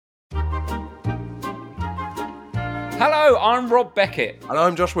Hello, I'm Rob Beckett. And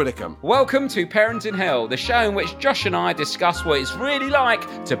I'm Josh Widdicombe. Welcome to Parent in Hell, the show in which Josh and I discuss what it's really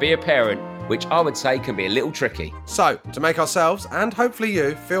like to be a parent, which I would say can be a little tricky. So, to make ourselves, and hopefully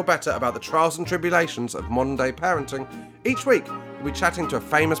you, feel better about the trials and tribulations of modern day parenting, each week we'll be chatting to a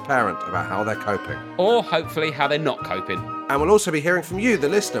famous parent about how they're coping. Or hopefully how they're not coping. And we'll also be hearing from you, the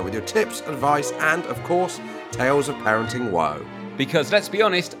listener, with your tips, advice, and, of course, tales of parenting woe. Because let's be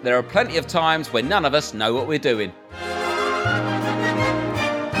honest, there are plenty of times when none of us know what we're doing.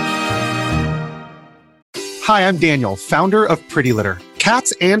 Hi, I'm Daniel, founder of Pretty Litter.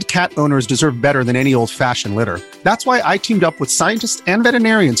 Cats and cat owners deserve better than any old-fashioned litter. That's why I teamed up with scientists and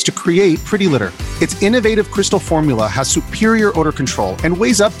veterinarians to create Pretty Litter. Its innovative crystal formula has superior odor control and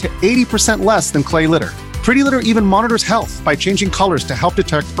weighs up to 80% less than clay litter. Pretty Litter even monitors health by changing colors to help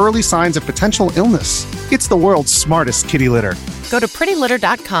detect early signs of potential illness. It's the world's smartest kitty litter. Go to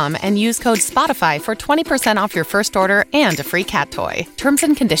prettylitter.com and use code SPOTIFY for 20% off your first order and a free cat toy. Terms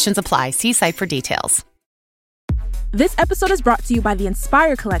and conditions apply. See site for details. This episode is brought to you by the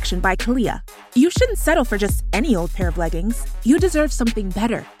Inspire Collection by Kalia. You shouldn't settle for just any old pair of leggings. You deserve something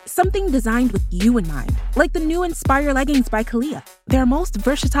better, something designed with you in mind, like the new Inspire leggings by Kalia. Their most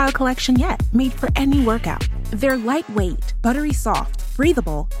versatile collection yet, made for any workout. They're lightweight, buttery soft,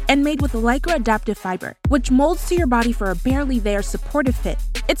 breathable, and made with Lycra adaptive fiber, which molds to your body for a barely there supportive fit.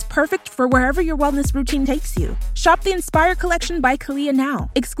 It's perfect for wherever your wellness routine takes you. Shop the Inspire Collection by Kalia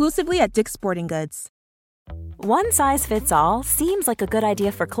now, exclusively at Dick's Sporting Goods. One size fits all seems like a good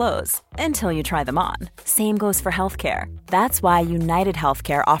idea for clothes until you try them on. Same goes for healthcare. That's why United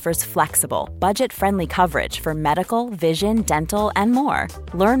Healthcare offers flexible, budget-friendly coverage for medical, vision, dental, and more.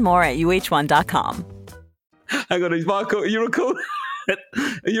 Learn more at uh1.com. Hang on, is Michael, are you recording? Are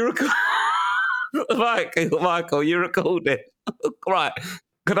you recording? Michael, you recording? Right.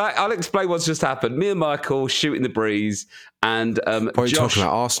 I'll explain what's just happened. Me and Michael shooting the breeze, and What are you Josh, talking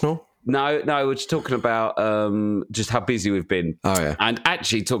about, Arsenal? No, we're just talking about just how busy we've been. Oh, yeah. And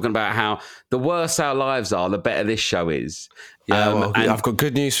actually talking about how the worse our lives are, the better this show is. Yeah, well, I've got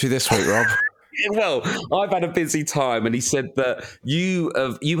good news for you this week, Rob. Well, I've had a busy time, and he said that you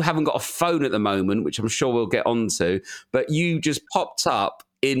haven't got a phone at the moment, which I'm sure we'll get onto, but you just popped up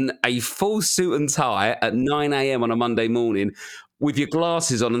in a full suit and tie at 9 a.m. on a Monday morning with your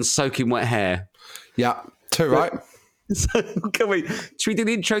glasses on and soaking wet hair. Yeah, too right. So, should we do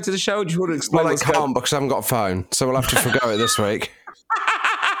the intro to the show, or do you want to explain? Well, I can't because I haven't got a phone, so we'll have to forgo it this week.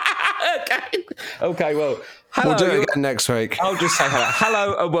 Okay, well, hello. We'll do it again next week. I'll just say hello.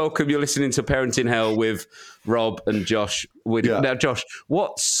 Hello and welcome. You're listening to Parent in Hell with Rob and Josh. Now, Josh,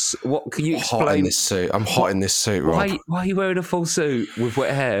 what can you explain? Hot in this suit. I'm hot in this suit, Rob. Why are you wearing a full suit with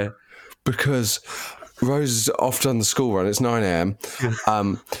wet hair? Because Rose is off done the school run. It's 9 a.m.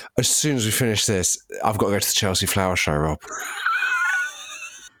 As soon as we finish this, I've got to go to the Chelsea Flower Show, Rob.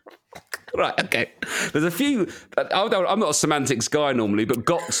 Right, okay. There's a few. I'm not a semantics guy normally, but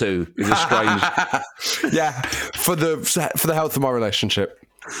got to is a strange. Yeah, for the health of my relationship.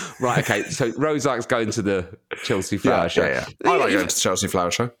 Right, okay. So Rose likes going to the Chelsea Flower Show. Yeah. I like going to the Chelsea Flower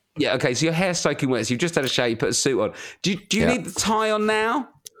Show. Yeah, okay. So your hair's soaking wet. So you've just had a shave, you put a suit on. Do you need the tie on now?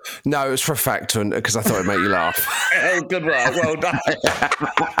 No, it was for a fact, because I thought it'd make you laugh. Oh, good work. Well done.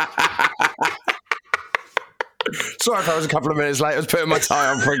 Sorry if I was a couple of minutes late. I was putting my tie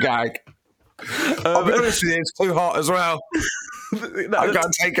on for a gag. I'll be honest with you, it's too hot as well. I've got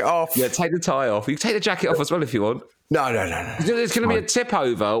to take it off. Yeah, take the tie off. You can take the jacket off as well if you want. No. There's going to be a tip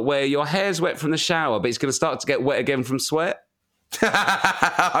over where your hair's wet from the shower, but it's going to start to get wet again from sweat.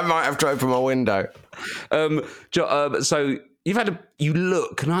 I might have to open my window. So you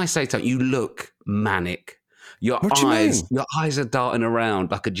look, can I say something? You look manic. Your eyes are darting around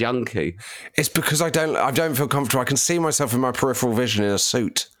like a junkie. It's because I don't feel comfortable. I can see myself in my peripheral vision in a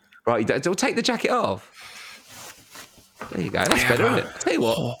suit. Right, so take the jacket off. There you go. That's better, isn't it? Tell you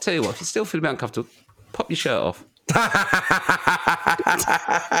what, if you still feel a bit uncomfortable, pop your shirt off.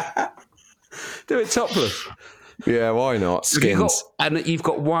 Do it topless. Yeah, why not? Skins. You've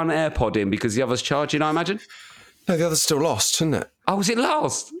got one AirPod in because the other's charging, I imagine? No, the other's still lost, isn't it? Oh, was it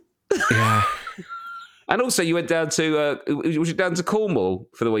lost? Yeah. And also, you went down to Cornwall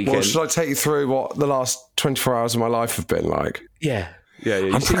for the weekend. Well, should I take you through what the last 24 hours of my life have been like? Yeah.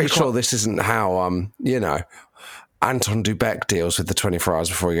 I'm pretty sure this isn't how, Anton Dubek deals with the 24 hours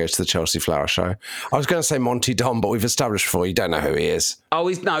before he goes to the Chelsea Flower Show. I was going to say Monty Don, but we've established before you don't know who he is. Oh,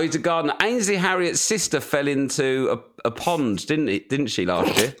 he's a gardener. Ainsley Harriet's sister fell into a pond, didn't she,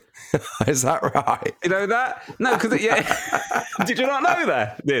 last year? Is that right? You know that? No, because did you not know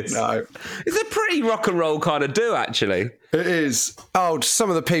that? This? No. It's a pretty rock and roll kind of do, actually. It is. Oh, some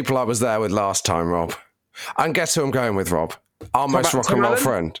of the people I was there with last time, Rob. And guess who I'm going with, Rob? Our most rock and roll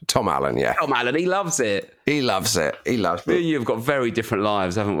friend, Tom Allen, yeah. Tom Allen, he loves it. He loves it. He loves Me it. and you have got very different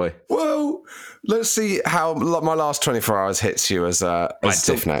lives, haven't we? Well, let's see how my last 24 hours hits you as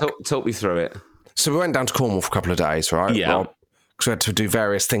stiff neck. Talk me through it. So we went down to Cornwall for a couple of days, right? Yeah. Rob? Because we had to do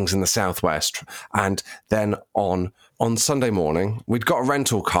various things in the southwest. And then on Sunday morning, we'd got a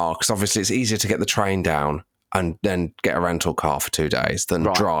rental car because obviously it's easier to get the train down and then get a rental car for 2 days than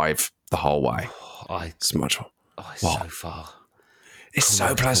drive the whole way. It's much more. It's so far. It's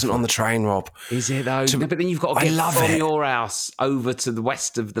so pleasant on the train, Rob. Is it though? No, but then you've got to get from your house over to the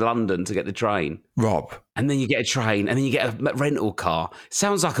west of London to get the train. Rob. And then you get a train and then you get a rental car.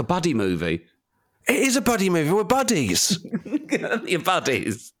 Sounds like a buddy movie. It is a buddy movie. We're buddies. You're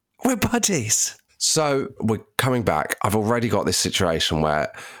buddies. We're buddies. So we're coming back. I've already got this situation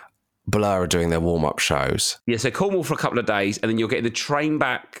where Blur are doing their warm-up shows. Yeah, so Cornwall for a couple of days and then you're getting the train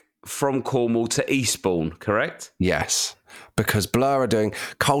back from Cornwall to Eastbourne, correct? Yes, because Blur are doing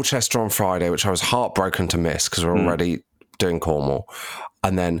Colchester on Friday, which I was heartbroken to miss because we're already doing Cornwall.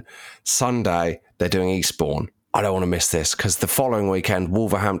 And then Sunday, they're doing Eastbourne. I don't want to miss this because the following weekend,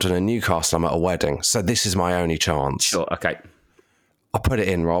 Wolverhampton and Newcastle, I'm at a wedding. So this is my only chance. Sure, okay. I put it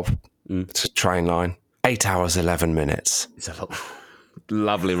in, Rob. It's a train line. 8 hours, 11 minutes. It's a lot.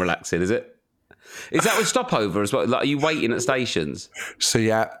 Lovely relaxing, is it? Is that with stopover as well? Like, are you waiting at stations? So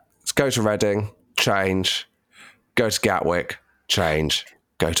yeah, let's go to Reading, change, go to Gatwick, change,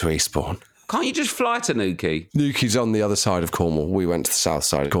 go to Eastbourne. Can't you just fly to Newquay? Newquay's on the other side of Cornwall. We went to the south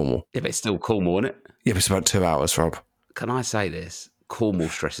side of Cornwall. Yeah, but it's still Cornwall, isn't it? Yeah, but it's about 2 hours, Rob. Can I say this? Cornwall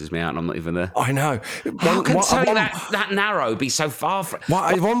stresses me out and I'm not even there. I know. How can that narrow be so far from... Well,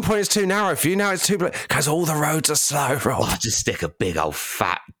 at one point it's too narrow for you, now it's too... Because all the roads are slow, Rob. I just stick a big old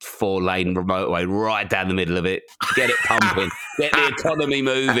fat 4-lane motorway right down the middle of it. Get it pumping. Get the economy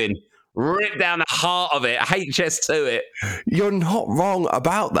moving. Rip down the heart of it. HS to it. You're not wrong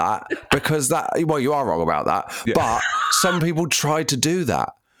about that because that... Well, you are wrong about that. Yeah. But some people tried to do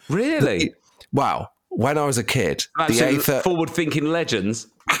that. Really? Wow. When I was a kid, forward-thinking legends.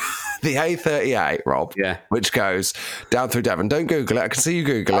 The A38, Rob, which goes down through Devon. Don't Google it. I can see you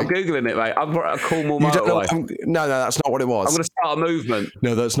Googling. I'm Googling it, mate. I'm a Cornwall motorway. No, that's not what it was. I'm going to start a movement.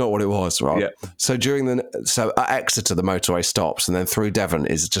 No, that's not what it was, Rob. Yeah. So at Exeter, the motorway stops, and then through Devon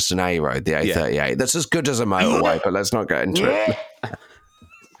is just an A road, the A38. Yeah. That's as good as a motorway, but let's not get into it.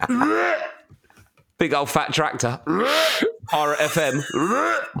 Big old fat tractor. Pirate FM.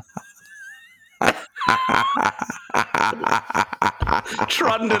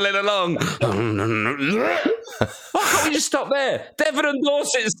 Trundling along. Why can't we just stop there? Devon and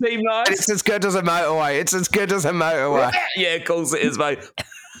Dorset seem nice. It's as good as a motorway. Yeah, of course it is, mate.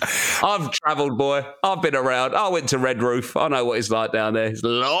 I've travelled, boy. I've been around. I went to Red Roof. I know what it's like down there. It's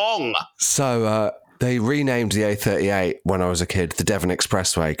long. So they renamed the A38 when I was a kid the Devon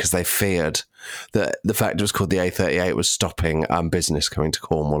Expressway because they feared that the fact it was called the A38 was stopping business coming to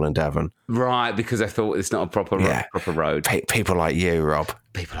Cornwall and Devon. Right, because they thought it's not a proper road. People like you, Rob.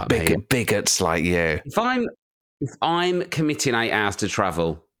 People like me. Bigots like you. If I'm committing 8 hours to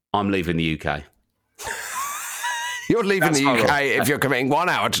travel, I'm leaving the UK. You're leaving the UK if you're committing 1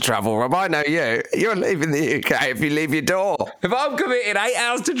 hour to travel, Rob. I know you. You're leaving the UK if you leave your door. If I'm committing 8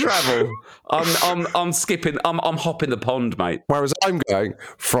 hours to travel, I'm skipping. I'm hopping the pond, mate. Whereas I'm going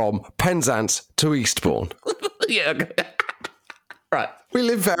from Penzance to Eastbourne. Yeah. Right. We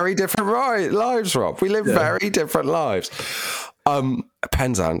live very different lives, Rob. We live very different lives.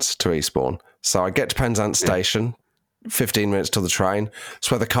 Penzance to Eastbourne. So I get to Penzance Station, 15 minutes till the train.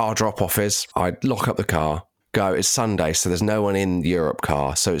 It's where the car drop-off is. I lock up the car. Go. It's Sunday, so there's no one in the Europe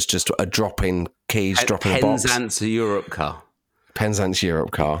car. So it's just a dropping keys, dropping a box. Penzance Europe car. Penzance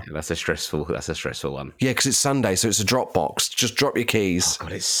Europe car. Yeah, that's a stressful one. Yeah, because it's Sunday, so it's a drop box. Just drop your keys. Oh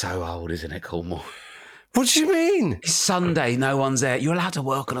God, it's so old, isn't it, Cornwall? What do you mean? It's Sunday, no one's there. You're allowed to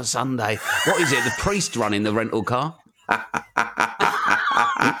work on a Sunday. What is it? The priest running the rental car?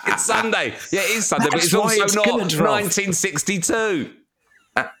 It's Sunday. Yeah, it is Sunday, but it's also not 1962.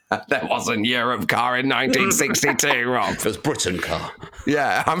 There wasn't Europe car in 1962, Rob. It was Britain car.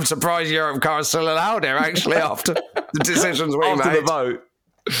 Yeah, I'm surprised Europe car is still allowed here, actually, after the decisions we made. After the vote.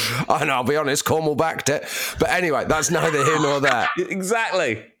 And I'll be honest, Cornwall backed it. But anyway, that's neither here nor there.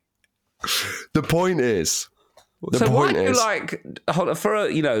 Exactly. The point is... why are you like, for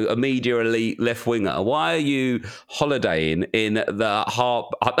a media elite left winger, why are you holidaying in the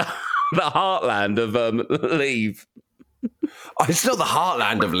heartland of Leave? It's not the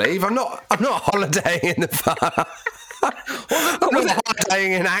heartland of Leave. I'm not holidaying in the I'm not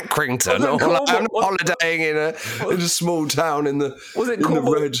holidaying in Accrington. I'm not holidaying in a small town in the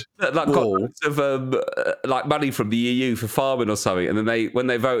red like wall. got lots of like money from the EU for farming or something, and then when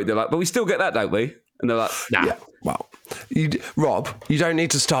they voted, they're like, "But we still get that, don't we?" And they're like, "Nah." Yeah, well, Rob, you don't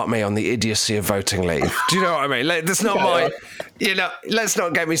need to start me on the idiocy of voting leave. Do you know what I mean? That's not my. Let's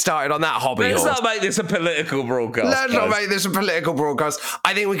not get me started on that hobby. Let's not make this a political broadcast. Let's not make this a political broadcast.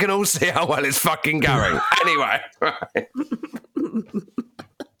 I think we can all see how well it's fucking going. Anyway, right.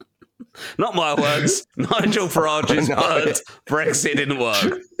 Not my words. Nigel Farage's words. Brexit didn't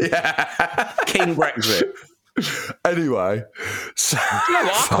work. Yeah. King Brexit. Anyway, so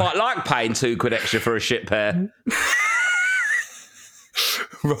I quite like paying £2 extra for a shit pair.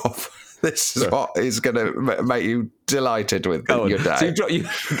 Rob, this is what is going to make you delighted with your day. So you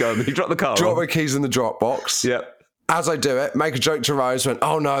drop the car. Drop my keys in the drop box. Yep. As I do it, make a joke to Rose. Went,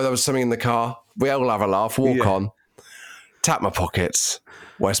 oh no, there was something in the car. We all have a laugh. Walk on. Tap my pockets.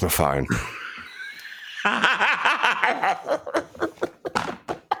 Where's my phone?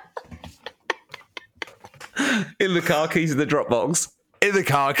 In the car, keys in the drop box. In the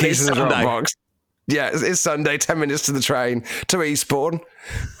car, keys in the drop box. Yeah, it's Sunday, 10 minutes to the train to Eastbourne.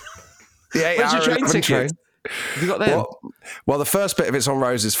 Where's your train ticket? Have you got them? Well, the first bit of it's on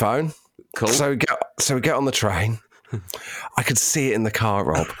Rose's phone. Cool. So we get on the train. I could see it in the car,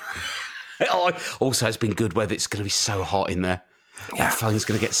 Rob. Also, it's been good weather. It's going to be so hot in there. Yeah. My phone's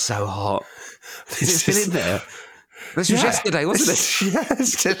going to get so hot. Is it still in there? This was yesterday, wasn't it? Yeah,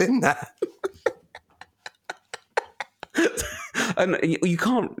 it's still in there. And you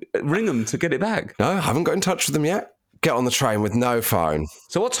can't ring them to get it back. No, I haven't got in touch with them yet. Get on the train with no phone.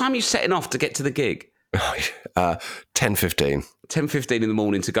 So what time are you setting off to get to the gig? 10:15. 10:15 in the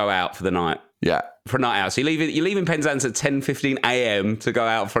morning to go out for the night. Yeah. For a night out. So you're leaving Penzance at 10:15 a.m. to go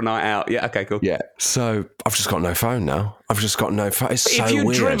out for a night out. Yeah, okay, cool. Yeah. So I've just got no phone now. I've just got no phone. It's so weird. If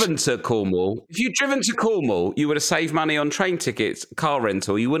you'd driven to Cornwall, you would have saved money on train tickets, car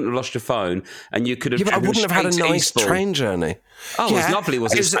rental. You wouldn't have lost your phone, and you could have. Yeah, but I wouldn't have had a nice Eastbourne. train journey. Oh, yeah. It was lovely,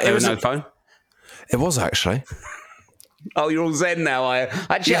 was it? There was no phone. It was actually. Oh, you're all zen now.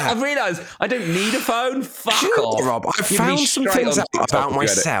 I've realised I don't need a phone. Fuck off, Rob. I found some things out about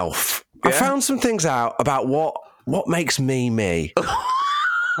myself. Yeah? I found some things out about what makes me.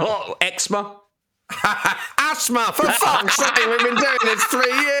 Oh, eczema. Asthma, for fuck's sake, we've been doing this 3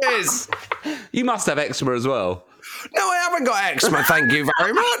 years. You must have eczema as well. No, I haven't got eczema, thank you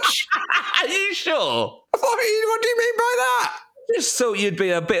very much. Are you sure? What do you mean by that? Just thought you'd be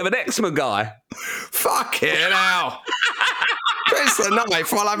a bit of an eczema guy. Fuck it now. It's the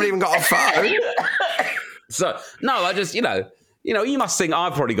knife while I haven't even got a phone. So, no, I just, you must think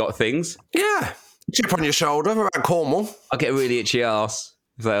I've probably got things. Yeah. Chip on your shoulder about Cornwall. I get a really itchy ass,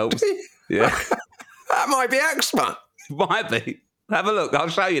 if that helps. Yeah. That might be eczema. Might be. Have a look. I'll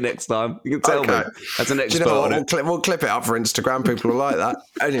show you next time. You can tell me. That's an expert. You know what? We'll clip it up for Instagram. People will like that.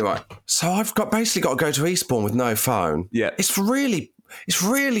 Anyway, so I've basically got to go to Eastbourne with no phone. Yeah. It's really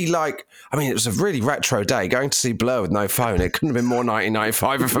like, I mean, it was a really retro day. Going to see Blur with no phone. It couldn't have been more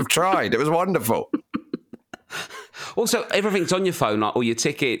 1995 if I've tried. It was wonderful. Also, everything's on your phone, like all your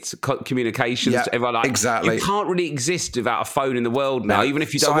tickets, communications. Yeah, everyone, like, exactly. You can't really exist without a phone in the world now, even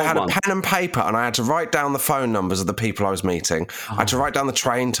if you don't want one. So I had a pen and paper, and I had to write down the phone numbers of the people I was meeting. I had to write down the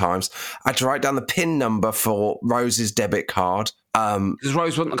train times. I had to write down the PIN number for Rose's debit card. Does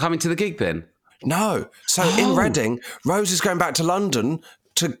Rose want to come into the gig then? No. So in Reading, Rose is going back to London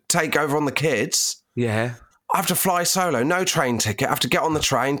to take over on the kids. Yeah. I have to fly solo, no train ticket. I have to get on the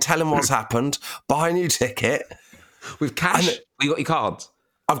train, tell him what's happened, buy a new ticket. With cash? You got your cards?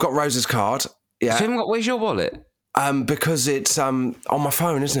 I've got Rose's card. Yeah. So where's your wallet? Because it's on my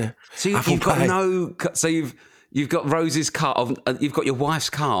phone, isn't it? So you've got no. So you've got Rose's card. You've got your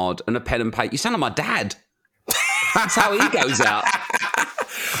wife's card and a pen and paper. You sound like my dad. That's how he goes out.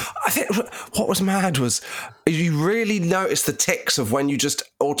 I think what was mad was you really noticed the ticks of when you just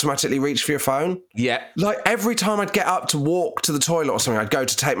automatically reach for your phone. Yeah. Like every time I'd get up to walk to the toilet or something, I'd go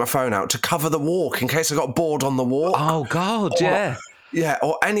to take my phone out to cover the walk in case I got bored on the walk. Oh, God, yeah. Yeah,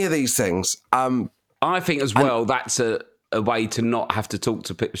 or any of these things. I think as well that's a way to not have to talk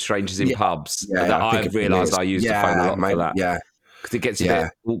to strangers in pubs. Yeah, that I've realised I use the phone a lot for that. Yeah. Because it gets a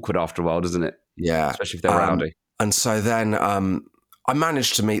bit awkward after a while, doesn't it? Yeah. Especially if they're rowdy. And so then I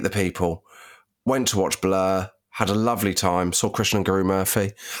managed to meet the people, went to watch Blur, had a lovely time, saw Christian and Guru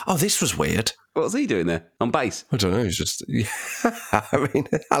Murphy. Oh, this was weird. What was he doing there? On bass? I don't know. He's just, I mean,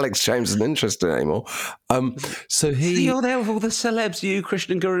 Alex James isn't interested anymore. So you're there with all the celebs, you,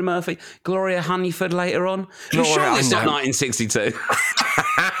 Christian and Guru Murphy, Gloria Hunniford later on. Gloria, Sure it's not 1962.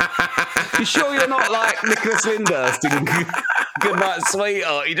 You sure you're not like Nicholas Lyndhurst in Good Night,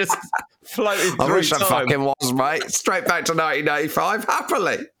 Sweetheart? You just floated through I wish time. I fucking was, mate. Straight back to 1985,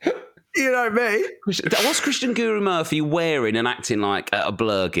 happily. You know me. What's Christian Guru Murphy wearing and acting like at a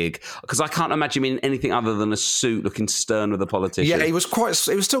Blur gig? Because I can't imagine him in anything other than a suit, looking stern with a politician. Yeah, he was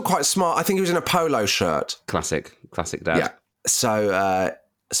still quite smart. I think he was in a polo shirt. Classic dad. Yeah. So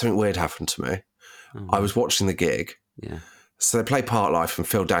something weird happened to me. Oh. I was watching the gig. Yeah. So they play Part Life and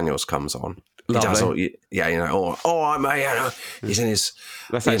Phil Daniels comes on. He Lovely. does all, yeah, you know, all right, mate. You know, he's in his.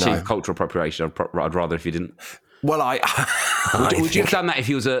 That's actually cultural appropriation. I'd rather if you didn't. Well, Would you have done that if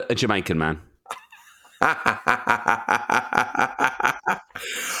he was a Jamaican man?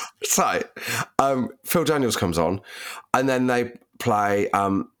 So, Phil Daniels comes on, and then they play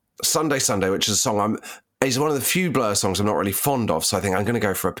Sunday, which is a song it's one of the few Blur songs I'm not really fond of, so I think I'm going to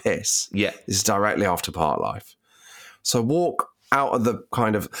go for a piss. Yeah. This is directly after Part Life. So I walk out of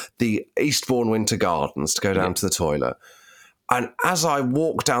the Eastbourne Winter Gardens to go down to the toilet, and as I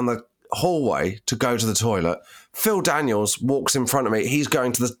walk down the hallway to go to the toilet, Phil Daniels walks in front of me. He's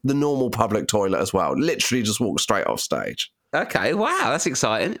going to the normal public toilet as well. Literally just walks straight off stage. Okay, wow, that's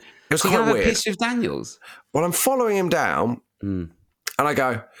exciting. It was so quite you have weird. A piss with Daniels? Well, I'm following him down, and I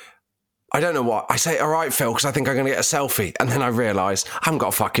go, I don't know what. I say, all right, Phil, because I think I'm going to get a selfie. And then I realise I haven't got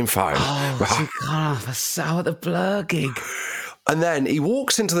a fucking phone. Oh, right? so you can't have a sow at the Blur gig. And then he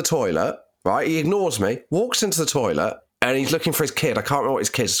walks into the toilet, right? He ignores me, walks into the toilet, and he's looking for his kid. I can't remember what his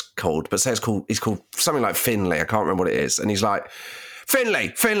kid's called, but he's called something like Finley. I can't remember what it is. And he's like,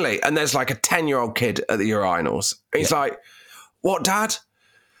 Finley. And there's like a 10-year-old kid at the urinals. He's like, what, Dad?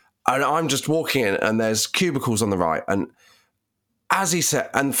 And I'm just walking in, and there's cubicles on the right. And as he said,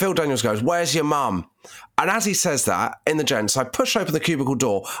 and Phil Daniels goes, where's your mum? And as he says that, in the gents, I push open the cubicle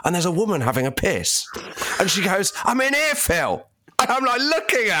door, and there's a woman having a piss. And she goes, I'm in here, Phil. And I'm like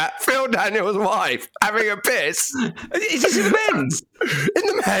looking at Phil Daniels' wife having a piss. Is this in the men's? In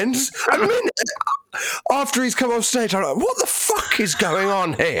the men's. A minute after he's come off stage, I'm like, what the fuck is going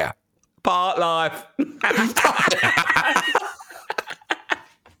on here? Part Life.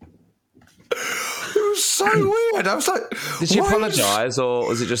 It was so weird. I was like, Did she apologise, or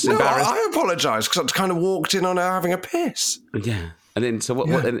was it just No, embarrassed? I apologised because I kind of walked in on her having a piss. Yeah. And then, so what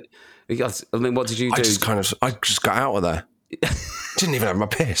then? I mean, what did you do? I just got out of there. Didn't even have my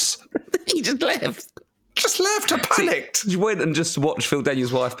piss. He just left. Just left. I panicked. You went and just watched Phil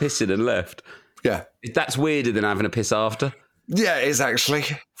Daniels' wife pissing and left. Yeah. That's weirder than having a piss after. Yeah, it is actually.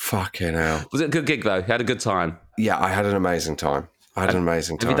 Fucking hell. Was it a good gig, though? You had a good time? Yeah, I had an amazing time. Have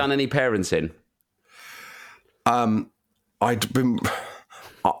you done any parenting? I'd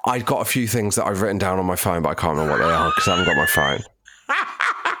got a few things that I've written down on my phone, but I can't remember what they are because I haven't got my phone.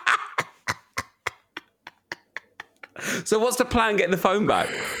 So what's the plan getting the phone back?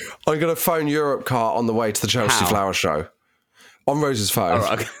 I'm going to phone Europe Car on the way to the Chelsea Flower Show. On Rose's phone.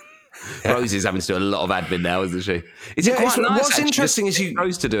 All right. Rose's having to do a lot of admin now, isn't she? Is Yeah, it quite nice? what's interesting is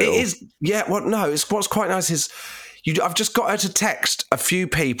Rose to do it. It all? is. Yeah. Well, no. What's quite nice is I've just got her to text a few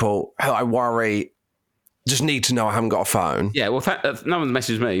people who I worry just need to know I haven't got a phone. Yeah. Well, no one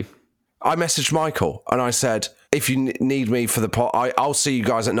messaged me. I messaged Michael and I said, if you need me for the pot, I'll see you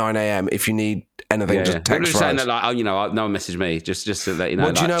guys at 9 a.m. If you need anything, just text I'm just saying Rose. that, like, no one messaged me. Just to let you know.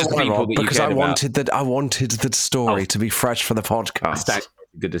 Well, do you know just why, people Rob? that you Because cared I about. wanted the story to be fresh for the podcast. That's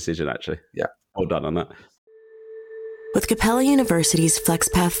a good decision, actually. Yeah. Well done on that. With Capella University's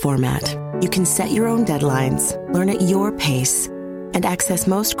FlexPath format, you can set your own deadlines, learn at your pace, and access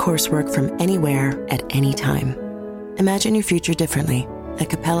most coursework from anywhere at any time. Imagine your future differently at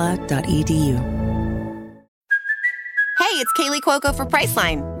capella.edu. Hey, it's Kaylee Cuoco for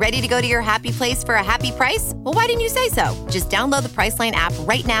Priceline. Ready to go to your happy place for a happy price? Well, why didn't you say so? Just download the Priceline app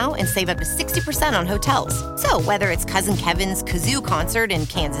right now and save up to 60% on hotels. So whether it's Cousin Kevin's Kazoo Concert in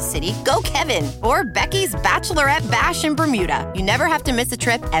Kansas City, go Kevin, or Becky's Bachelorette Bash in Bermuda, you never have to miss a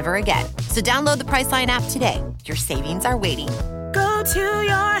trip ever again. So download the Priceline app today. Your savings are waiting. Go to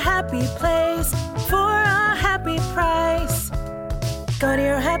your happy place for a happy price. Go to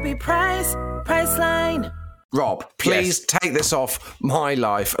your happy price, Priceline. Rob, please take this off my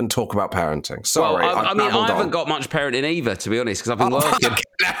life and talk about parenting. Sorry. Well, I haven't got much parenting either, to be honest, because I've been working.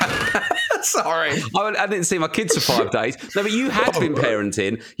 Sorry. I didn't see my kids for 5 days. No, but you had been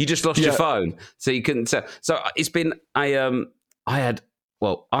parenting. You just lost your phone. So you couldn't tell. So it's been, I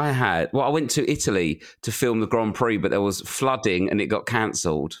went to Italy to film the Grand Prix, but there was flooding and it got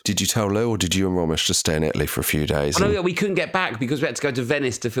cancelled. Did you tell Lou or did you and Romish just stay in Italy for a few days? Oh, no, we couldn't get back because we had to go to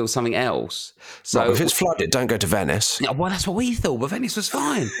Venice to film something else. So if it's flooded, don't go to Venice. Yeah, well, that's what we thought, but Venice was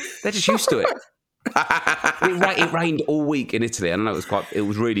fine. They're just used to it. It rained all week in Italy. I know it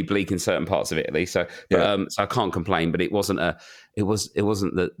was really bleak in certain parts of Italy. So, so I can't complain. But it wasn't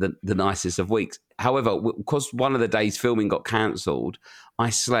the nicest of weeks. However, because one of the days filming got cancelled, I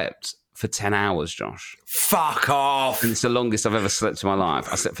slept for 10 hours, Josh. Fuck off. And it's the longest I've ever slept in my life.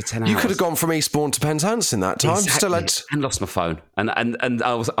 I slept for 10 hours. You could have gone from Eastbourne to Penzance in that time. Exactly. And lost my phone. And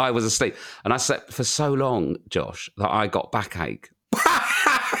I was asleep. And I slept for so long, Josh, that I got backache.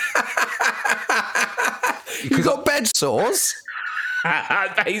 You got bed sores?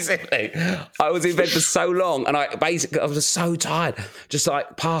 Basically, I was in bed for so long, and I was so tired, just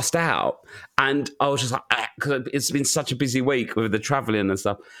like passed out, and I was just like, because it's been such a busy week with the travelling and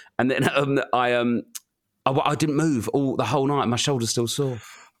stuff, and then I didn't move the whole night. My shoulder's still sore.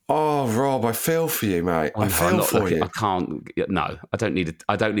 Oh, Rob, I feel for you, mate. I feel for you. I can't. No, I don't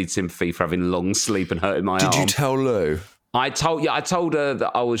need sympathy for having long sleep and hurting my arm. Did you tell Lou? I told her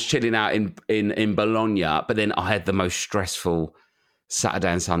that I was chilling out in Bologna, but then I had the most stressful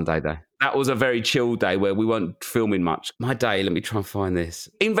Saturday and Sunday day. That was a very chill day where we weren't filming much. My day, let me try and find this.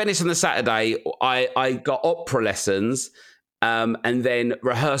 In Venice on the Saturday, I got opera lessons and then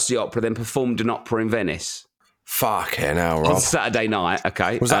rehearsed the opera, then performed an opera in Venice. Fucking hell, Rob. On Saturday night,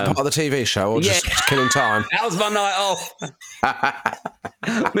 okay. Was that part of the TV show or just killing time? That was my night off.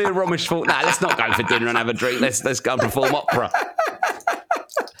 Me and Romish thought, let's not go for dinner and have a drink. Let's go and perform opera.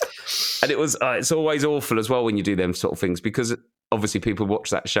 And it was it's always awful as well when you do them sort of things, because obviously people watch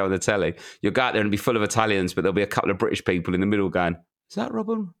that show on the telly. You'll go out there and be full of Italians, but there'll be a couple of British people in the middle going, is that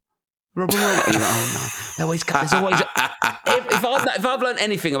Robin? Robin? And you're like, oh no. There's always if I've learned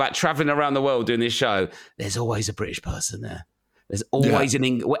anything about travelling around the world doing this show, there's always a British person there. There's always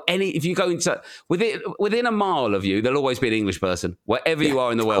if you go into within a mile of you, there'll always be an English person wherever you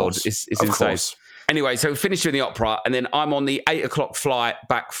are in the world. It's insane. Course. Anyway, so we finished doing the opera, and then I'm on the 8:00 flight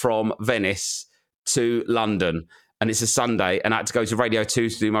back from Venice to London, and it's a Sunday, and I had to go to Radio 2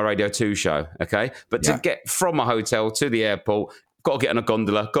 to do my Radio 2 show. Okay, but to get from my hotel to the airport, got to get on a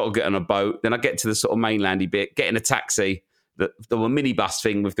gondola, got to get on a boat. Then I get to the sort of mainlandy bit, get in a taxi, the minibus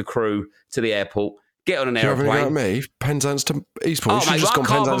thing with the crew to the airport. Get on an airplane. You're having a go at me? Penzance to Eastbourne. You should have just gone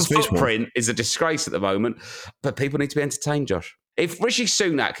Penzance to Eastbourne. Footprint is a disgrace at the moment, but people need to be entertained, Josh. If Rishi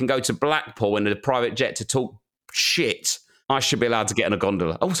Sunak can go to Blackpool in a private jet to talk shit, I should be allowed to get on a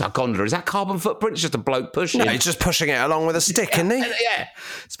gondola. Also, a gondola, is that carbon footprint? It's just a bloke pushing. No, he's just pushing it along with a stick, isn't he? Yeah.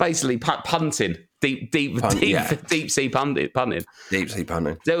 It's basically punting. Deep sea punting. Deep sea punting.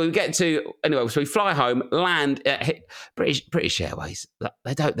 So we get to, anyway, so we fly home, land at British Airways.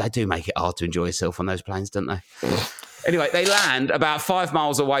 They do make it hard to enjoy yourself on those planes, don't they? Anyway, they land about 5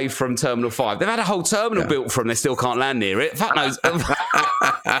 miles away from Terminal 5. They've had a whole terminal built for them. They still can't land near it. Fuck knows. So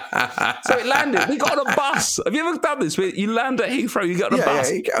it landed. We got on a bus. Have you ever done this? You land at Heathrow, you get on a bus.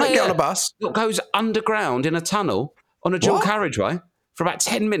 Yeah, you get on a bus. It goes underground in a tunnel on a dual carriageway for about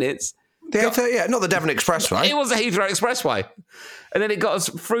 10 minutes. Not the Devon Expressway. It was the Heathrow Expressway. And then it got us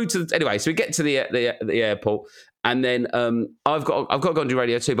through to... Anyway, so we get to the airport, and then I've got to go and do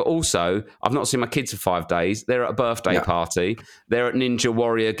Radio 2, but also I've not seen my kids for 5 days. They're at a birthday party. They're at Ninja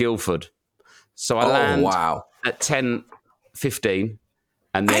Warrior Guildford. So I land at 10:15.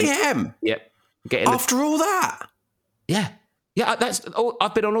 And then... AM? Yep. After all that? Yeah. Yeah,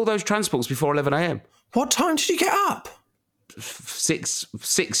 I've been on all those transports before 11 a.m. What time did you get up? 6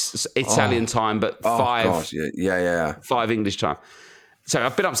 Italian time, but 5. God. Yeah. 5 English time. So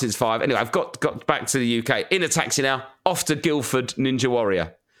I've been up since 5. Anyway, I've got back to the UK in a taxi now, off to Guildford Ninja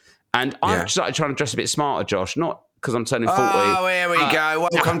Warrior, and I've started trying to dress a bit smarter, Josh. Not because I'm turning 40. Oh, here we go.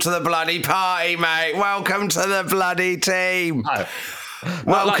 Welcome to the bloody party, mate. Welcome to the bloody team. No.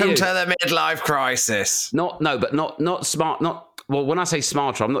 Welcome to the midlife crisis. Not smart. Well, when I say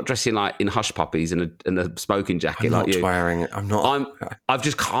smarter, I'm not dressing like in hush puppies and a smoking jacket like you. I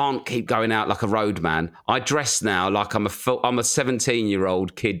just can't keep going out like a roadman. I dress now like I'm a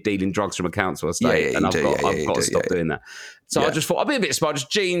 17-year-old kid dealing drugs from a council estate, and I've got to stop doing that. So I just thought I'd be a bit smart.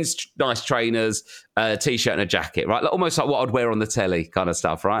 Just jeans, nice trainers, a t-shirt and a jacket, right? Like, almost like what I'd wear on the telly kind of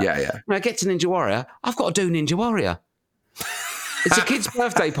stuff, right? Yeah. When I get to Ninja Warrior, I've got to do Ninja Warrior. It's a kid's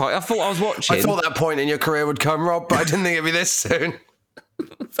birthday party. I thought I was watching. I thought that point in your career would come, Rob, but I didn't think it'd be this soon.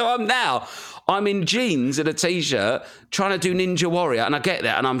 So I'm in jeans and a t-shirt trying to do Ninja Warrior, and I get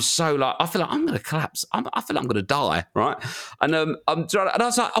there and I'm so like, I feel like I'm going to collapse. I feel like I'm going to die, right? And I'm trying, and I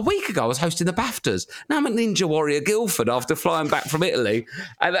was like, a week ago I was hosting the BAFTAs. Now I'm at Ninja Warrior Guildford after flying back from Italy,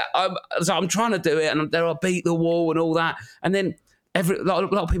 and I'm trying to do it, and there I beat the wall and all that, and then a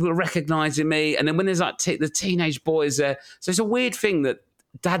lot of people are recognising me, and then when there's like the teenage boys there, so it's a weird thing that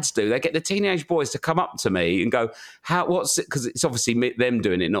dads do. They get the teenage boys to come up to me and go, what's it? Because it's obviously them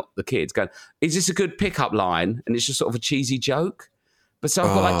doing it, not the kids. Going, is this a good pickup line? And it's just sort of a cheesy joke. But so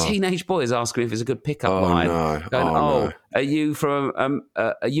I've got like teenage boys asking me if it's a good pickup line. No. Going, No. are you from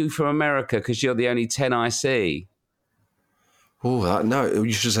America? Because you're the only 10 I see. Oh, no,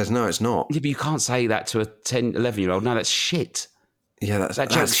 you should have said no, it's not. Yeah, but you can't say that to a 10, 11-year-old. No, that's shit. Yeah,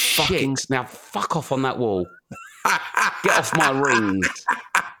 That joke's fucking shit. Now, fuck off on that wall. Get off my rings.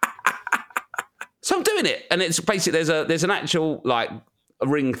 So I'm doing it. And it's basically, there's an actual, like, a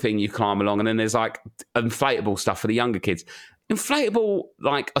ring thing you climb along, and then there's, like, inflatable stuff for the younger kids. Inflatable,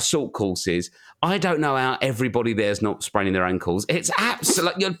 like, assault courses, I don't know how everybody there's not spraining their ankles. It's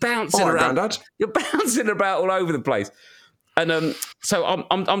absolutely, you're bouncing around. Grandad. You're bouncing about all over the place. And so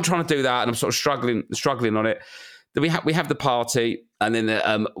I'm trying to do that, and I'm sort of struggling on it. Then we have the party, and then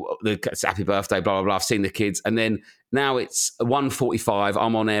it's happy birthday, blah blah blah. I've seen the kids, and then now it's 1:45.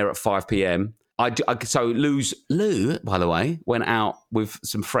 I'm on air at 5 p.m. So Lou, by the way, went out with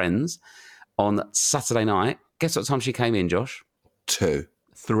some friends on Saturday night. Guess what time she came in, Josh?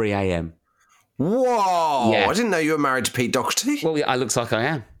 3 a.m. Whoa! Yeah. I didn't know you were married to Pete Doherty. Well, yeah, it looks like I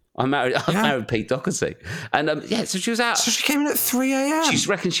am. I'm married Pete Doherty. And so she was out. So she came in at 3 a.m. She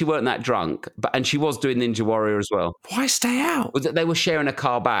reckoned she weren't that drunk, and she was doing Ninja Warrior as well. Why stay out? They were sharing a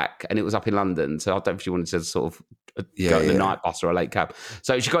car back, and it was up in London, so I don't know if she wanted to sort of go in the night bus or a late cab.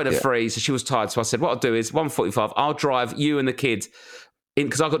 So she got in at 3, so she was tired. So I said, what I'll do is 1:45, I'll drive you and the kids in,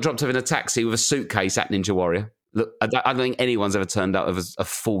 because I got dropped off in a taxi with a suitcase at Ninja Warrior. Look, I don't think anyone's ever turned up with a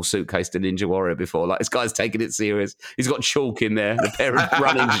full suitcase to Ninja Warrior before. Like, this guy's taking it serious. He's got chalk in there, a pair of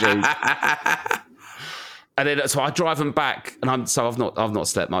running shoes. And then so I drive them back, and I've not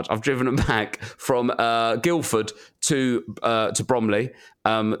slept much. I've driven them back from Guildford to Bromley,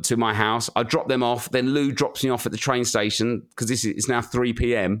 to my house. I drop them off. Then Lou drops me off at the train station, because it's now 3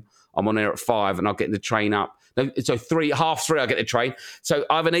 p.m. I'm on air at 5, and I'll get the train up. So 3:30, I get the train. So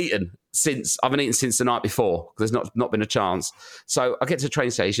I haven't eaten since the night before, because there's not been a chance. So I get to the train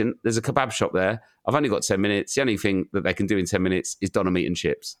station. There's a kebab shop there. I've only got 10 minutes. The only thing that they can do in 10 minutes is doner meat and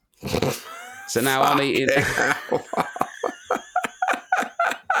chips. So now I'm eating.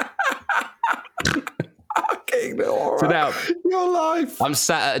 So now your life. I'm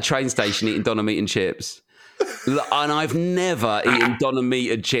sat at a train station eating doner meat and chips. And I've never eaten doner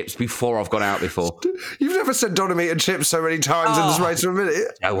meat and chips before I've gone out before. You've never said doner meat and chips so many times in the space of a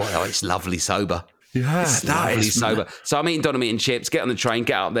minute. Oh, well, it's lovely sober. Yeah, it's lovely sober. So I'm eating doner meat and chips, get on the train,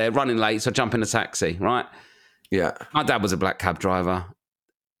 get up there, running late, so I jump in a taxi, right? Yeah. My dad was a black cab driver.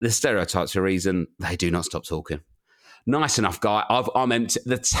 The stereotypes are reason, they do not stop talking. Nice enough guy. I'm empty.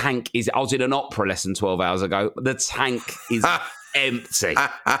 The tank is... I was in an opera lesson 12 hours ago. The tank is... empty.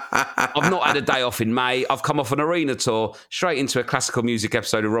 I've not had a day off in May. I've come off an arena tour straight into a classical music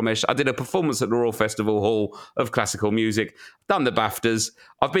episode of Ramesh. I did a performance at the Royal Festival Hall of Classical Music, done the BAFTAs.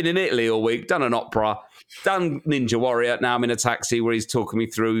 I've been in Italy all week, done an opera, done Ninja Warrior. Now I'm in a taxi where he's talking me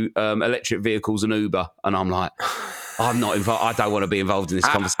through electric vehicles and Uber. And I'm like, I'm not involved. I don't want to be involved in this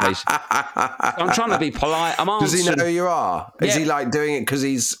conversation. I'm trying to be polite. I'm answering. Does he know who you are? Is he like doing it because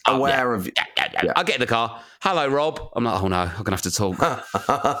he's aware of you? Yeah. I get in the car. Hello, Rob. I'm like, oh no, I'm going to have to talk.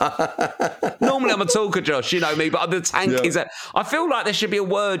 Normally I'm a talker, Josh, you know me, but the tank is... I feel like there should be a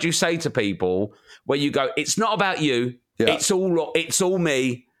word you say to people where you go, it's not about you. Yeah. It's all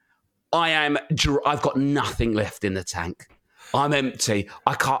me. I've got nothing left in the tank. I'm empty.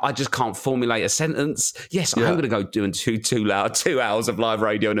 I just can't formulate a sentence. Yes, I'm going to go doing 2 hours of live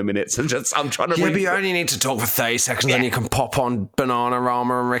radio in a minute. So I'm trying to... Yeah, but you only need to talk for 30 seconds, then you can pop on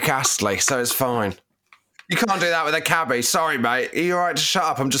Bananarama and Rick Astley, so it's fine. You can't do that with a cabbie. Sorry, mate. Are you all right to shut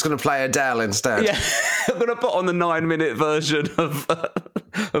up? I'm just going to play Adele instead. Yeah, I'm going to put on the 9-minute version of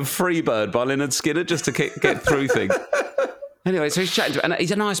Freebird by Lynyrd Skynyrd just to get through things. Anyway, so he's chatting to me, and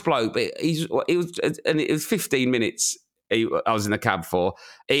he's a nice bloke, but it was 15 minutes I was in the cab for.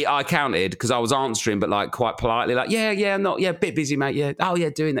 I counted because I was answering, but like quite politely, like, a bit busy, mate. Yeah. Oh, yeah,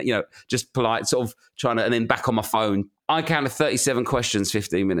 doing that. You know, just polite, sort of trying to, and then back on my phone. I counted 37 questions,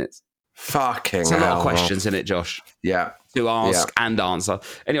 15 minutes. Fucking It's a lot of questions, isn't it, Josh? Yeah. To ask and answer.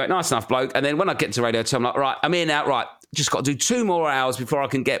 Anyway, nice enough bloke. And then when I get to Radio 2, I'm like, right, I'm in now, right. Just got to do 2 more hours before I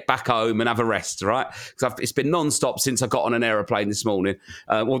can get back home and have a rest, right? Because it's been non-stop since I got on an aeroplane this morning.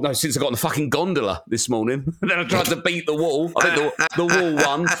 Since I got on the fucking gondola this morning. Then I tried to beat the wall. I think the wall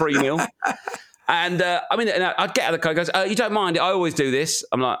won 3-0. And I'd get out of the car. He goes, you don't mind it? I always do this.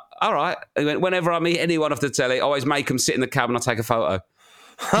 I'm like, all right. And he went, whenever I meet anyone off the telly, I always make them sit in the cab and I take a photo.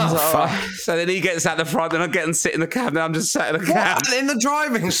 Oh, right. So then he gets out the front, then I get and sit in the cab, and I'm just sat in the cab. What? In the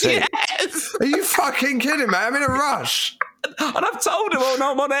driving seat? Yes! Are you fucking kidding me? I'm in a rush. And I've told him, oh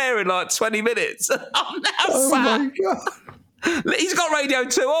no, I'm on air in like 20 minutes. I'm now my God. He's got Radio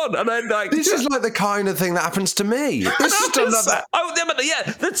 2 on. And then This is like the kind of thing that happens to me. This is another...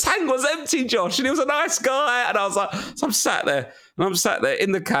 the tank was empty, Josh, and he was a nice guy. And I was like, so I'm sat there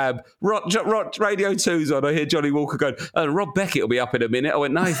in the cab. Radio 2's on. I hear Johnny Walker going, Rob Beckett will be up in a minute. I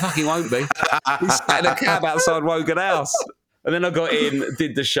went, no, he fucking won't be. He's sat in a cab outside Wogan House. And then I got in,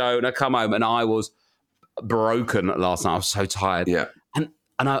 did the show, and I come home, and I was broken last night. I was so tired. Yeah.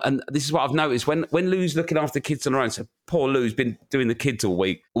 And this is what I've noticed when Lou's looking after kids on her own. So poor Lou's been doing the kids all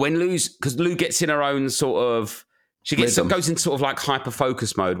week. Because Lou gets in her own sort of, goes into sort of like hyper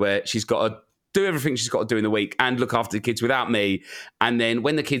focus mode where she's got to do everything she's got to do in the week and look after the kids without me. And then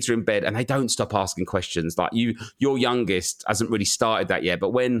when the kids are in bed and they don't stop asking questions, like your youngest hasn't really started that yet, but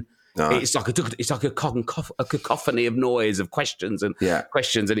when it's like a cacophony of noise of questions and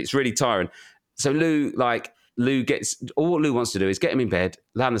questions, and it's really tiring. So Lou gets, all Lou wants to do is get him in bed,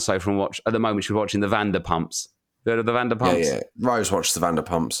 lay on the sofa and watch. At the moment, she's watching the Vanderpumps. You heard of the Vanderpumps? Yeah. Rose watched the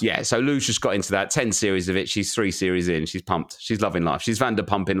Vanderpumps. Yeah, so Lou's just got into that 10 series of it. She's 3 series in. She's pumped. She's loving life. She's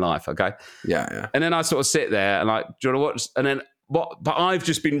Vanderpumping life, okay? Yeah. And then I sort of sit there and like, do you want to watch? And then but I've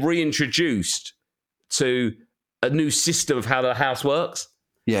just been reintroduced to a new system of how the house works.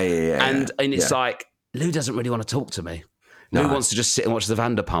 Yeah. And it's like, Lou doesn't really want to talk to me. No. Lou wants to just sit and watch the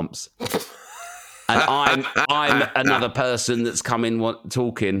Vanderpumps. And I'm another person that's coming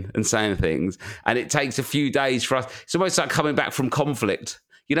talking and saying things. And it takes a few days for us. It's almost like coming back from conflict.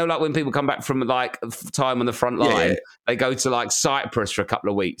 You know, like when people come back from like time on the front line, they go to like Cyprus for a couple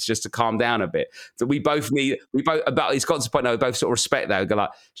of weeks just to calm down a bit. So we both, but it's got to the point now we both sort of respect that. We go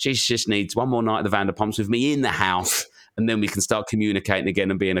like, she just needs one more night of the Vanderpumps with me in the house. And then we can start communicating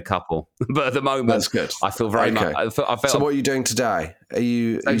again and being a couple. But at the moment, that's good. I feel very much. I felt, so, what are you doing today? Are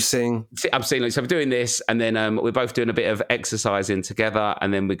you seeing? I'm seeing. So, we're doing this, and then we're both doing a bit of exercising together,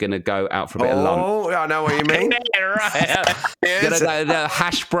 and then we're going to go out for a bit of lunch. Oh, I know what you mean. Yeah, right. Gonna go the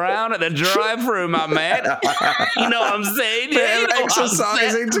hash brown at the drive-through, my man. You know what I'm saying? Yeah,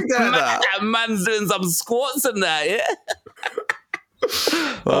 exercising together. Man's doing some squats and that. Yeah.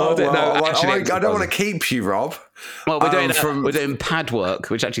 I don't want to keep you, Rob. Well, we're doing pad work,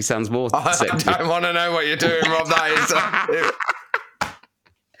 which actually sounds more sexy. I don't want to know what you're doing, Rob. That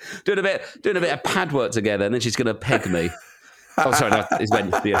is doing a bit of pad work together, and then she's going to peg me. Oh, sorry, no, it's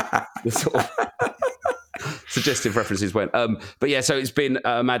when the sort of suggestive references went. But yeah, so it's been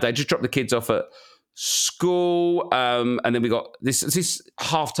a mad day. Just dropped the kids off at school, and then we got this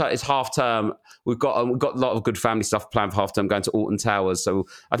half term. It's half term. We've got a lot of good family stuff planned for half term, going to Alton Towers. So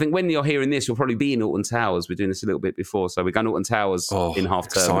I think when you're hearing this, you'll probably be in Alton Towers. We're doing this a little bit before, so we're going to Alton Towers in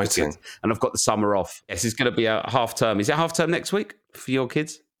half term. Exciting! And I've got the summer off. Yes, it's going to be a half term. Is it half term next week for your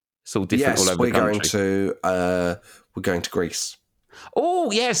kids? It's all different all over the country. We're going to Greece. Oh,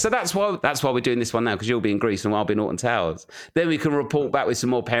 yeah, so that's why we're doing this one now, because you'll be in Greece and I'll be in Alton Towers. Then we can report back with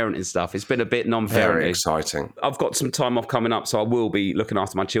some more parenting stuff. It's been a bit non-parenting. Very exciting. I've got some time off coming up, so I will be looking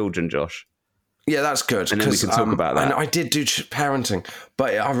after my children, Josh. Yeah, that's good. And then we can talk about that. And I did do parenting,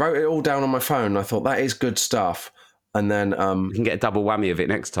 but I wrote it all down on my phone. And I thought, that is good stuff. And then... you can get a double whammy of it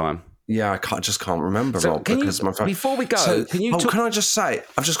next time. Yeah, I just can't remember, Rob, because my phone... Before we go, can you... Can I just say,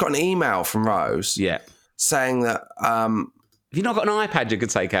 I've just got an email from Rose saying that... have you not got an iPad you could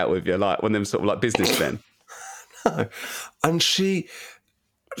take out with you, like one of them sort of like businessmen? No. And she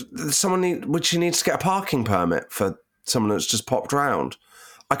needs to get a parking permit for someone that's just popped round.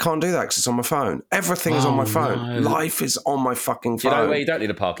 I can't do that because it's on my phone. Everything is on my phone. No. Life is on my fucking phone. You know where you don't need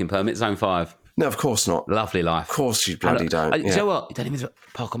a parking permit? Zone 5. No, of course not. Lovely life. Of course you bloody don't. You know what? You don't even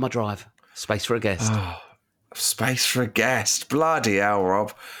park on my drive. Space for a guest. Oh, space for a guest. Bloody hell,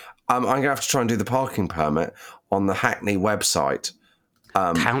 Rob. I'm going to have to try and do the parking permit on the Hackney website.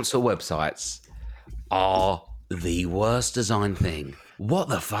 Council websites are the worst design thing. What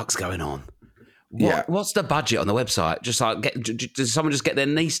the fuck's going on? What's the budget on the website? Just like, does someone just get their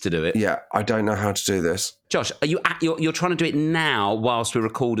niece to do it? Yeah, I don't know how to do this. Josh, you're trying to do it now whilst we're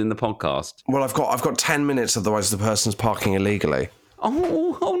recording the podcast? Well, I've got 10 minutes, otherwise the person's parking illegally.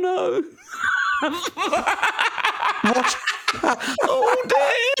 Oh no! What? Oh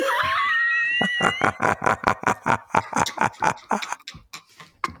dear!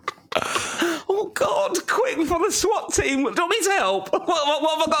 Oh God! Quick for the SWAT team! Do you want me to help?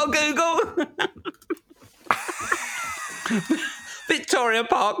 What have I got to Google? Victoria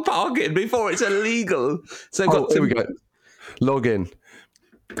Park parking before it's illegal. So here we go. Log in.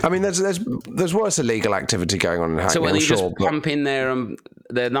 I mean, there's worse illegal activity going on in Hackney. So when you just pump in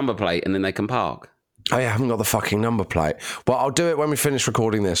their number plate and then they can park. Oh, yeah, I haven't got the fucking number plate. Well, I'll do it when we finish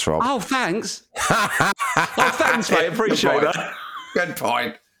recording this, Rob. Oh, thanks. Thanks, mate. Appreciate that. Good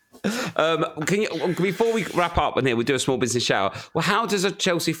point. Can you, before we wrap up and here we do a small business shout. Well, how does a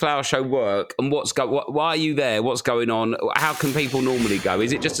Chelsea Flower Show work, and why are you there? What's going on? How can people normally go?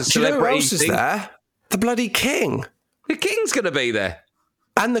 Is it just a celebrity? Do you know who else thing? is there? The bloody king. The king's going to be there,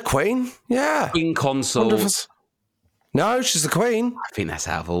 and the queen. Yeah, queen consort. No, she's the queen. I think that's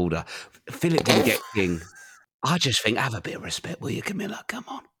out of order. Philip didn't get king. I just think have a bit of respect, will you, Camilla? Come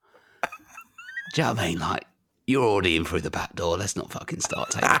on. Do you know what I mean? Like, you're already in through the back door. Let's not fucking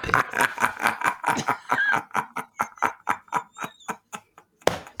start taking a piss.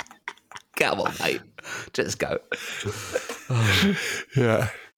 Come on, mate. Just go. Yeah.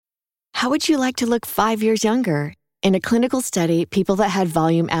 How would you like to look 5 years younger? In a clinical study, people that had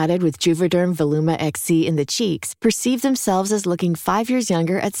volume added with Juvederm Voluma XC in the cheeks perceived themselves as looking 5 years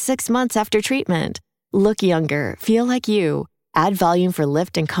younger at 6 months after treatment. Look younger. Feel like you. Add volume for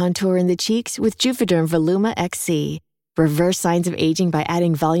lift and contour in the cheeks with Juvederm Voluma XC. Reverse signs of aging by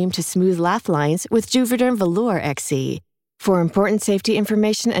adding volume to smooth laugh lines with Juvederm Velour XC. For important safety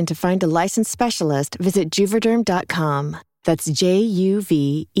information and to find a licensed specialist, visit Juvederm.com. That's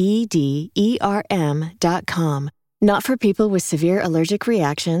JUVEDERM.com. Not for people with severe allergic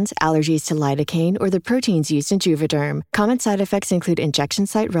reactions, allergies to lidocaine, or the proteins used in Juvederm. Common side effects include injection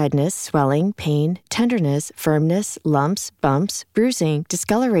site redness, swelling, pain, tenderness, firmness, lumps, bumps, bruising,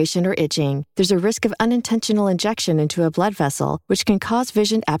 discoloration, or itching. There's a risk of unintentional injection into a blood vessel, which can cause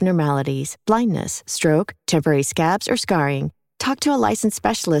vision abnormalities, blindness, stroke, temporary scabs, or scarring. Talk to a licensed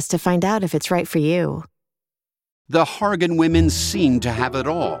specialist to find out if it's right for you. The Hargan women seemed to have it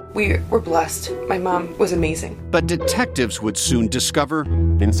all. We were blessed. My mom was amazing. But detectives would soon discover...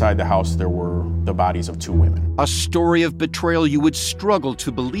 inside the house, there were the bodies of 2 women. A story of betrayal you would struggle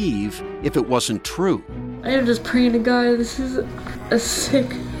to believe if it wasn't true. I am just praying to God, this is a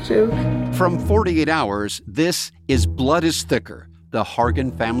sick joke. From 48 Hours, this is Blood is Thicker, the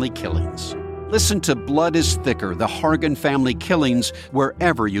Hargan family killings. Listen to Blood is Thicker, the Hargan family killings,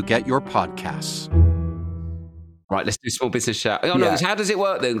 wherever you get your podcasts. Right, let's do small business shout. Oh, no, how does it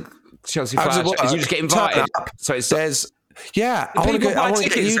work then, Chelsea Flower Show? You just get invited. So it's I want to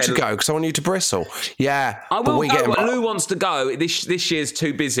get you to go because I want you to bristle. Yeah, I will go. Lou wants to go. This year's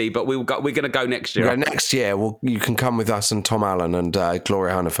too busy, but we're going to go next year. Next year, you can come with us and Tom Allen and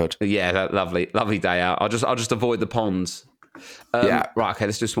Gloria Hunniford. Yeah, lovely day out. I'll just avoid the ponds. Right, okay.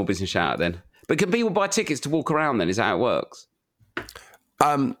 Let's do a small business shout out then. But can people buy tickets to walk around then? Is that how it works?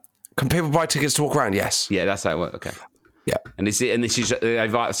 Can people buy tickets to walk around? Yes. Yeah, that's how it works. Okay. Yeah. And this is they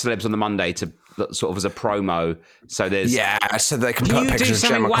invite celebs on the Monday to sort of as a promo. So there's so they can put pictures of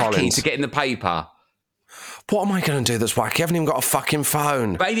Gemma Collins to get in the paper. What am I going to do that's wacky? I haven't even got a fucking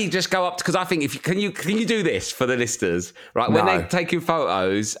phone. Maybe just go up because I think can you do this for the listeners? Right, when they're taking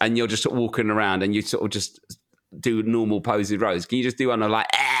photos and you're just sort of walking around and you sort of just do normal poses rows. Can you just do one of like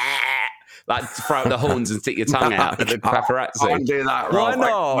throw out the horns and stick your tongue out at the paparazzi? I can't do that. Why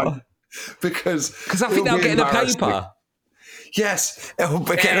not? Because I think they'll get in the paper. Yes, it'll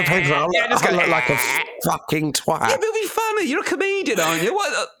get in the paper. I'll look like a fucking twat. Yeah, but it'll be funny. You're a comedian, aren't you?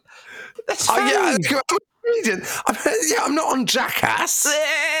 What? That's funny. I'm a comedian. I'm not on Jackass.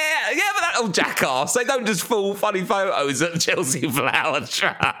 Yeah, but that old Jackass. They don't just full funny photos at Chelsea Flower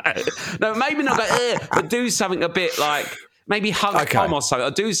Show. No, maybe not go, but do something a bit like... Maybe hug Tom or something.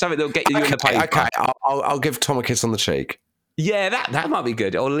 Or do something that'll get you in the paper. Okay, I'll give Tom a kiss on the cheek. Yeah, that might be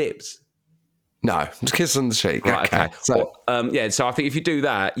good. Or lips. No, just kiss on the cheek. Right, okay. So, so I think if you do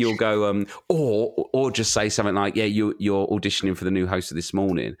that, you'll go, or just say something like, you're auditioning for the new host of This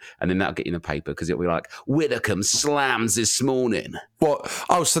Morning, and then that'll get you in the paper because it'll be like, Widdicombe slams This Morning. What?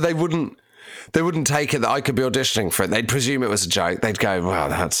 Oh, so they wouldn't take it that I could be auditioning for it. They'd presume it was a joke. They'd go, wow,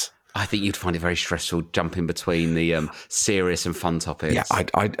 that's... I think you'd find it very stressful jumping between the serious and fun topics. Yeah,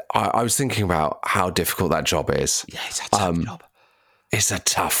 I was thinking about how difficult that job is. Yeah, it's a tough job. It's a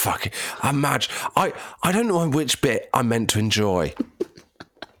tough fucking... Imagine... I don't know which bit I'm meant to enjoy.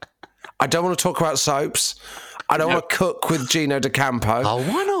 I don't want to talk about soaps. I don't want to cook with Gino D'Acampo. Oh,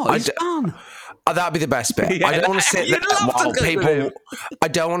 why not? It's fun. That'd be the best bit. Yeah, I don't want to sit there while people... I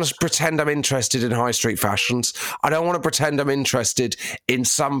don't want to pretend I'm interested in high street fashions. I don't want to pretend I'm interested in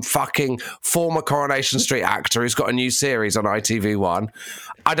some fucking former Coronation Street actor who's got a new series on ITV1.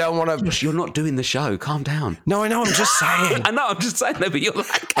 I don't want to... Josh, you're not doing the show. Calm down. No, I know. I'm just saying. I know. I'm just saying. No, but you're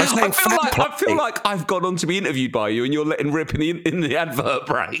like... I feel like I've gone on to be interviewed by you and you're letting rip in the advert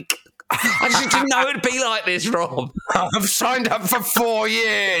break. I just didn't know it'd be like this, Rob. I've signed up for 4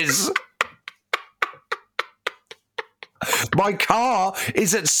 years. My car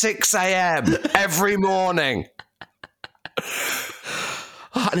is at 6 a.m. every morning.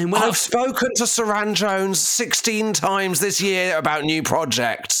 And then when I've spoken to Saran Jones 16 times this year about new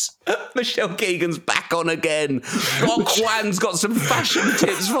projects. Michelle Keegan's back on again. Juan's got some fashion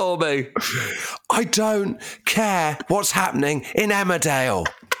tips for me. I don't care what's happening in Emmerdale.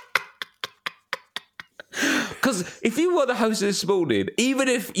 Because if you were the host of This Morning, even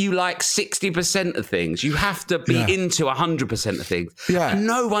if you like 60% of things, you have to be into 100% of things. Yeah. And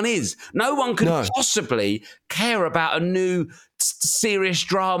no one is. No one can possibly care about a new serious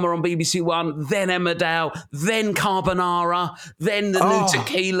drama on BBC One, then Emmerdale, then Carbonara, then the new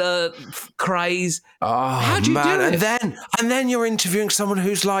tequila craze. How do you do it? And then you're interviewing someone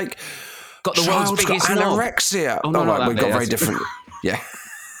who's like got the world's biggest anorexia. Oh, no, we've got very different. Yeah.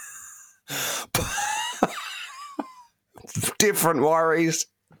 Different worries.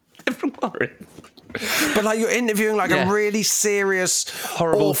 But like you're interviewing like a really serious,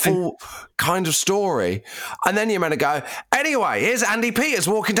 horrible, awful kind of story. And then you're meant to go, anyway, here's Andy Peters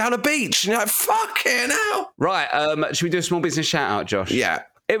walking down a beach. And you're like, fucking hell. Right. Should we do a small business shout out, Josh? Yeah.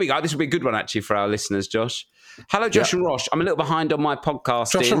 Here we go. This will be a good one actually for our listeners, Josh. Hello, Josh and Rosh. I'm a little behind on my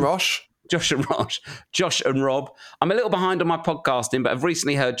podcasting. Josh and Rosh. Josh and Rob. I'm a little behind on my podcasting, but I've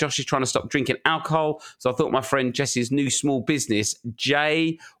recently heard Josh is trying to stop drinking alcohol. So I thought my friend Jesse's new small business,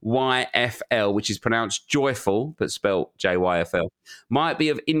 JYFL, which is pronounced joyful, but spelled JYFL, might be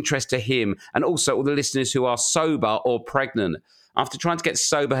of interest to him and also all the listeners who are sober or pregnant. After trying to get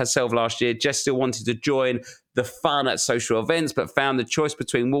sober herself last year, Jess still wanted to join the fun at social events, but found the choice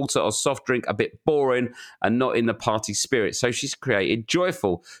between water or soft drink a bit boring and not in the party spirit. So she's created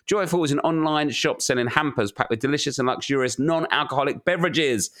Joyful. Joyful is an online shop selling hampers packed with delicious and luxurious non-alcoholic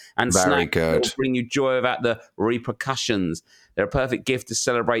beverages and snacks that will bring you joy without the repercussions. They're a perfect gift to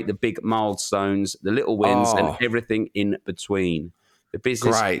celebrate the big milestones, the little wins, and everything in between. The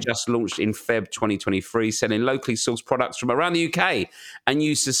business just launched in Feb 2023, selling locally sourced products from around the UK and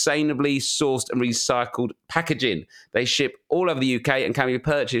use sustainably sourced and recycled packaging. They ship all over the UK and can be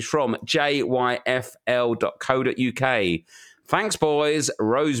purchased from jyfl.co.uk. Thanks, boys.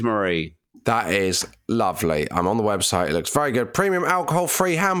 Rosemary. That is lovely. I'm on the website. It looks very good. Premium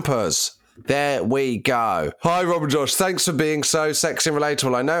alcohol-free hampers. There we go. Hi, Rob and Josh. Thanks for being so sexy and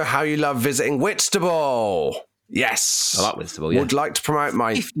relatable. I know how you love visiting Whitstable. Yes. I like Whitstable, yeah. Would like to promote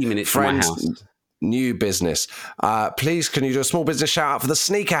my 50 minutes from my house. New business. Please, can you do a small business shout out for the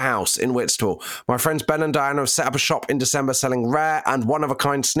Sneaker House in Whitstable? My friends Ben and Diana have set up a shop in December selling rare and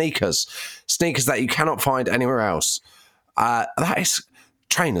one-of-a-kind sneakers. Sneakers that you cannot find anywhere else. That is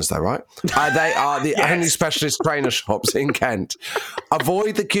trainers, though, right? They are the only specialist trainer shops in Kent.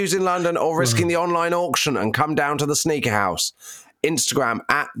 Avoid the queues in London or risking the online auction and come down to the Sneaker House. Instagram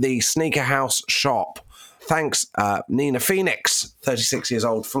at the Sneaker House Shop. Thanks, Nina Phoenix, 36 years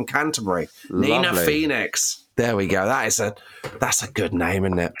old from Canterbury. Lovely. Nina Phoenix. There we go. That's a good name,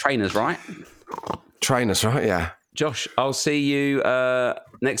 isn't it? Trainers, right? Trainers, right? Yeah. Josh, I'll see you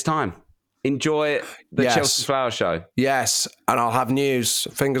next time. Enjoy the Chelsea Flower Show. Yes, and I'll have news,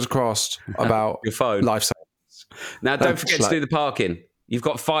 fingers crossed, about your phone. Life savings. Now, don't forget to do the parking. You've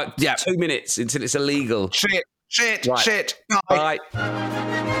got 2 minutes until it's illegal. Shit. Right. Bye. Bye.